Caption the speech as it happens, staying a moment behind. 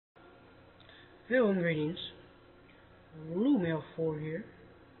Hello and greetings. Rune 4 here.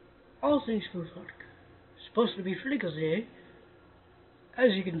 All things food-like. Supposed to be Frigga's Day.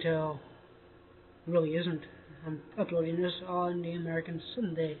 As you can tell, really isn't. I'm uploading this on the American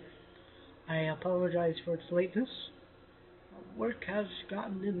Sunday. I apologize for its lateness. Work has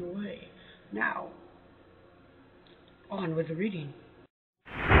gotten in the way. Now, on with the reading.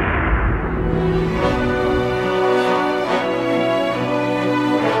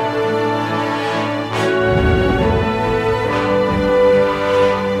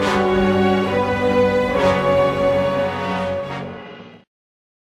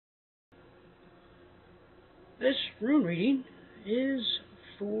 This rune reading is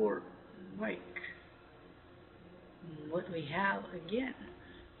for Mike. What we have again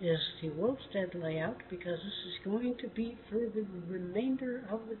is the World's Dead layout, because this is going to be for the remainder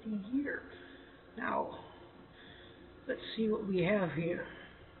of the year. Now, let's see what we have here.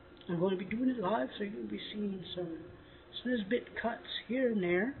 I'm going to be doing it live, so you'll be seeing some snippet cuts here and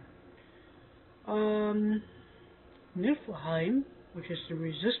there. Niflheim, which is the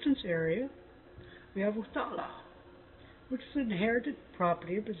resistance area. We have Uthala, which is inherited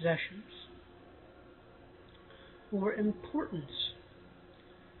property or possessions or importance.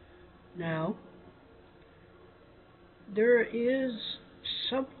 Now, there is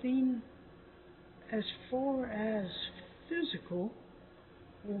something as far as physical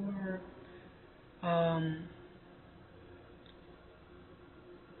or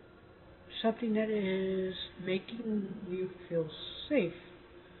something that is making you feel safe.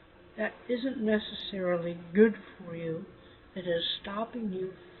 That isn't necessarily good for you. It is stopping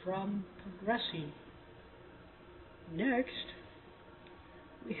you from progressing. Next,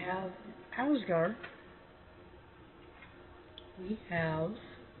 we have Asgard. We have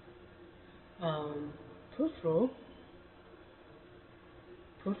Puthro.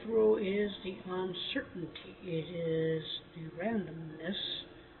 Puthro is the uncertainty. It is the randomness.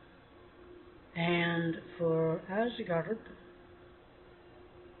 And for Asgard,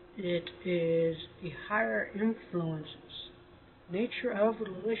 it is the higher influences, nature of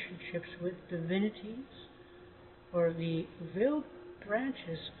relationships with divinities, or the veiled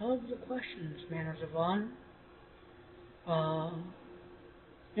branches of the questions, manners of honor,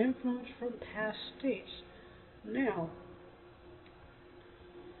 influence from past states. Now,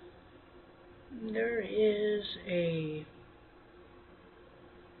 there is a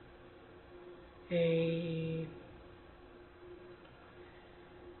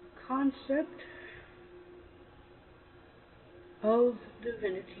concept of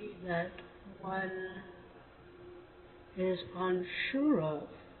divinity that one is unsure of.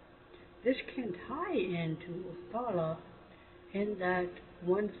 This can tie into Uthala in that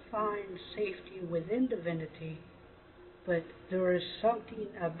one finds safety within divinity, but there is something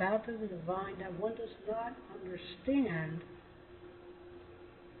about the divine that one does not understand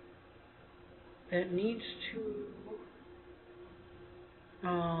that needs to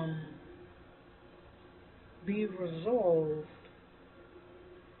be resolved.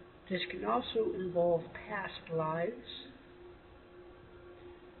 This can also involve past lives.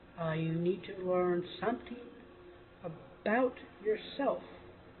 You need to learn something about yourself.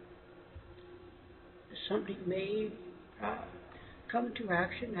 Something may come to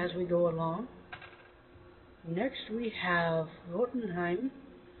action as we go along. Next we have Jotunheim.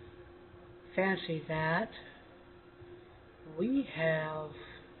 Fancy that. We have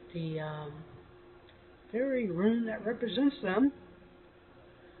the very rune that represents them.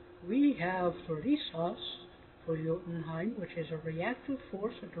 We have Thorisos for Jotunheim, which is a reactive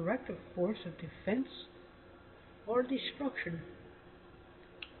force, a directive force of defense or destruction.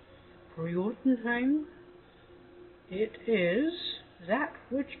 For Jotunheim, it is that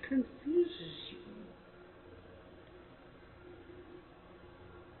which confuses you.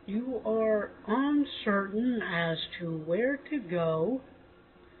 You are uncertain as to where to go,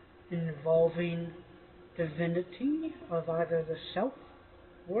 involving divinity of either the self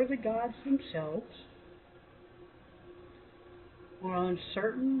or the gods themselves, or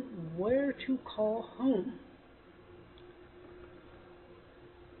uncertain where to call home.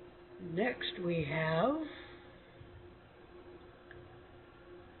 Next we have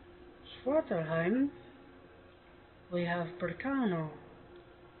Svartalheim. We have Berkano.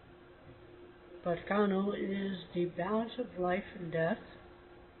 Berkano is the balance of life and death.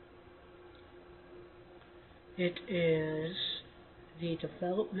 It is the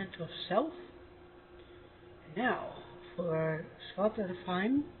development of self. Now, for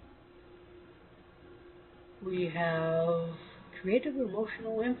Svartalheim, we have creative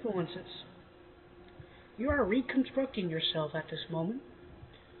emotional influences. You are reconstructing yourself at this moment,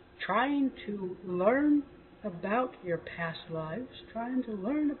 trying to learn about your past lives, trying to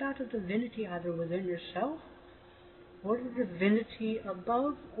learn about a divinity either within yourself or the divinity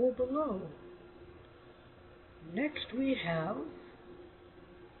above or below. Next we have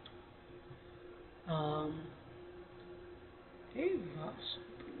Avos, I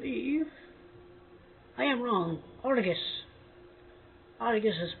believe. I am wrong. Argus.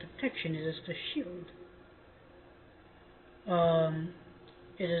 Argus is protection, it is the shield.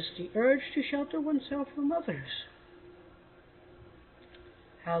 It is the urge to shelter oneself from others.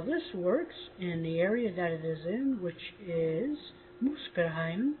 How this works in the area that it is in, which is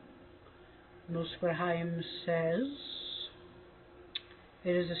Muspelheim. Muspelheim says,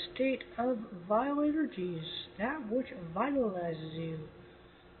 it is a state of vital energies, that which vitalizes you.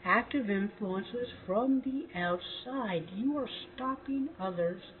 Active influences from the outside. You are stopping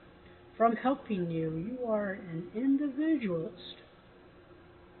others from helping you. You are an individualist.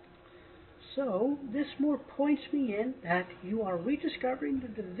 So, this more points me in that you are rediscovering the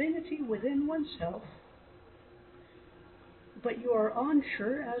divinity within oneself, but you are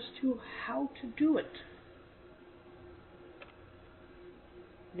unsure as to how to do it.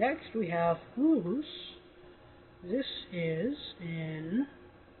 Next we have Ulus. This is in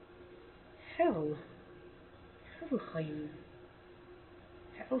Helheim.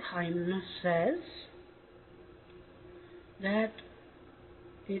 Helheim says that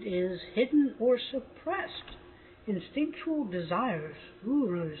it is hidden or suppressed instinctual desires.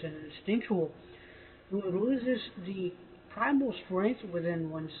 Uruz and instinctual. Uruz is the primal strength within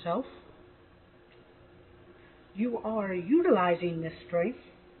oneself. You are utilizing this strength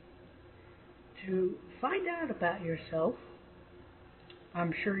to find out about yourself.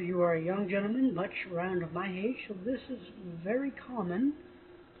 I'm sure you are a young gentleman, much around my age, so this is very common.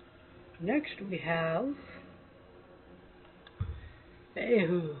 Next we have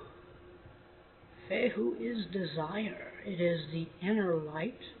Fehu. Fehu is desire. It is the inner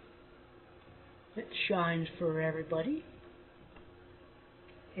light that shines for everybody.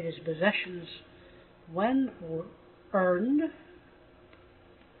 It is possessions when earned.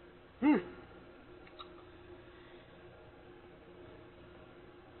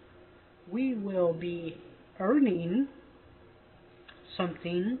 We will be earning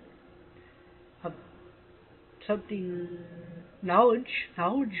something knowledge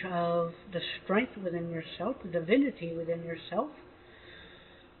of the strength within yourself, the divinity within yourself,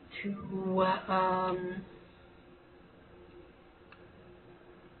 to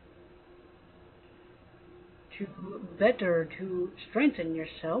strengthen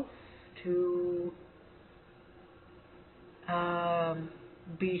yourself, to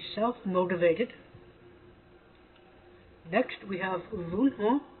be self-motivated. Next we have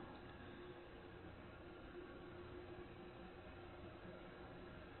Rune.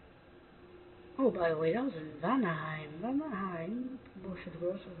 Oh, by the way, that was in Vanaheim. Vanaheim. Bullshit,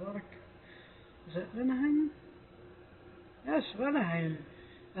 gross, erotic. Is that Vanaheim? Yes, Vanaheim.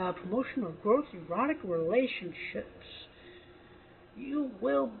 Promotion of growth, erotic relationships. You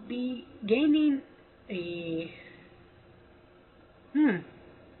will be gaining a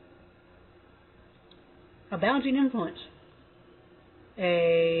bouncing influence.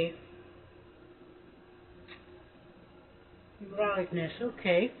 A eroticness,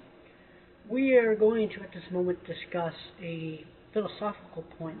 okay. We are going to, at this moment, discuss a philosophical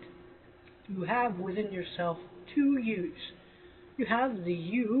point. You have within yourself two yous. You have the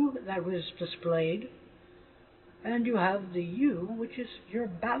you that was displayed, and you have the you, which is your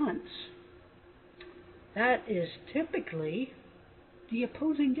balance. That is typically the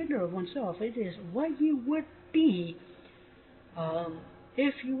opposing gender of oneself. It is what you would be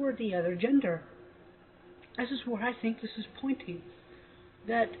if you were the other gender. This is where I think this is pointing.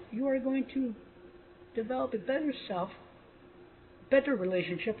 That you are going to develop a better self, better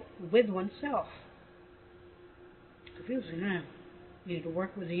relationship with oneself. Confusing, you need to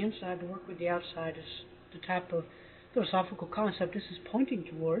work with the inside to work with the outside is the type of philosophical concept this is pointing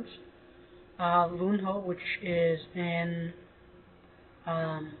towards. Lunho, which is in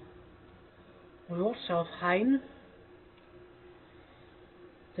Selfheim.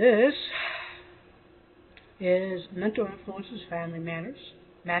 This is mental influences, family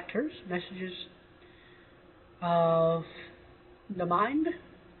matters, messages of the mind,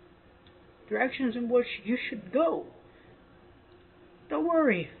 directions in which you should go. Don't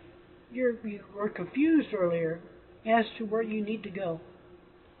worry, you were confused earlier as to where you need to go.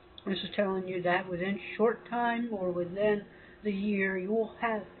 This is telling you that within short time or within the year, you will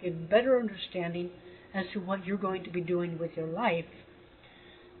have a better understanding as to what you're going to be doing with your life.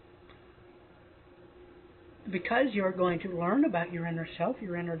 because you're going to learn about your inner self,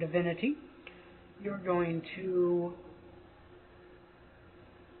 your inner divinity. You're going to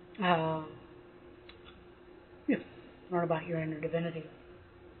yeah, learn about your inner divinity.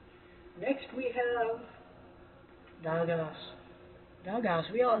 Next we have Dalgas. Dalgas,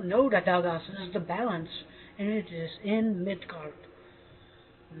 we all know that Dalgas is the balance, and it is in Midgard.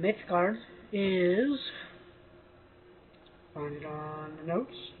 Midgard is, find it on the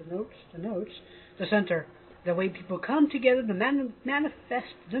notes, the center, the way people come together to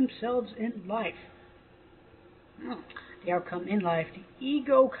manifest themselves in life. The outcome in life, the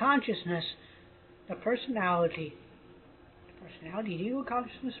ego consciousness, the personality, the ego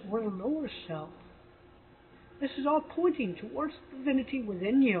consciousness, or the lower self. This is all pointing towards the divinity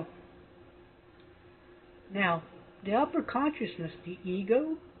within you. Now, the upper consciousness, the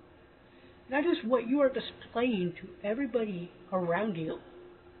ego, that is what you are displaying to everybody around you.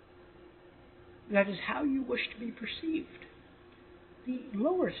 That is how you wish to be perceived. The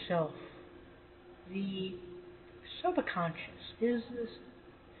lower self, the subconscious, is this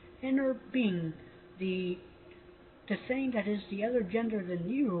inner being, the thing that is the other gender than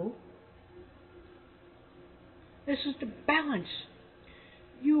you. This is the balance.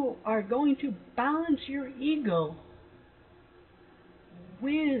 You are going to balance your ego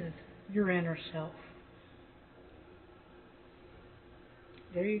with your inner self.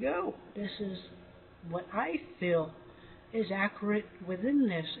 There you go. This is what I feel is accurate within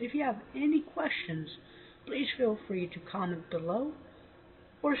this. If you have any questions, please feel free to comment below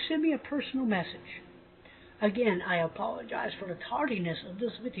or send me a personal message. Again, I apologize for the tardiness of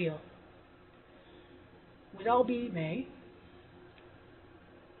this video. With all be may,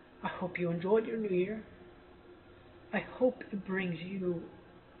 I hope you enjoyed your new year. I hope it brings you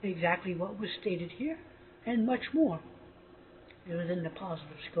exactly what was stated here, and much more, within the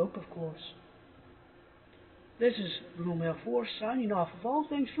positive scope, of course. This is Rune signing off of all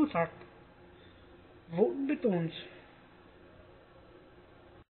things Futhark. Voten betons.